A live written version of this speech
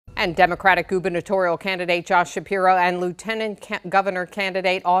And Democratic gubernatorial candidate Josh Shapiro and Lieutenant Governor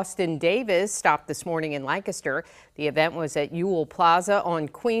candidate Austin Davis stopped this morning in Lancaster. The event was at Ewell Plaza on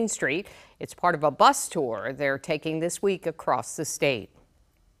Queen Street. It's part of a bus tour they're taking this week across the state.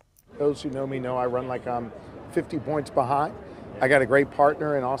 Those who know me know I run like I'm 50 points behind. I got a great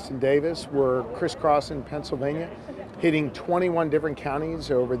partner in Austin Davis. We're crisscrossing Pennsylvania, hitting 21 different counties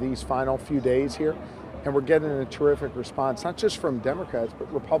over these final few days here. And we're getting a terrific response, not just from Democrats,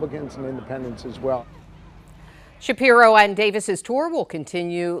 but Republicans and independents as well. Shapiro and Davis's tour will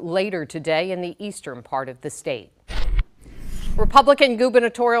continue later today in the eastern part of the state. Republican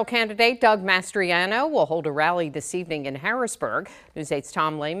gubernatorial candidate Doug Mastriano will hold a rally this evening in Harrisburg. News 8's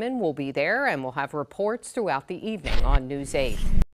Tom Lehman will be there and will have reports throughout the evening on News 8.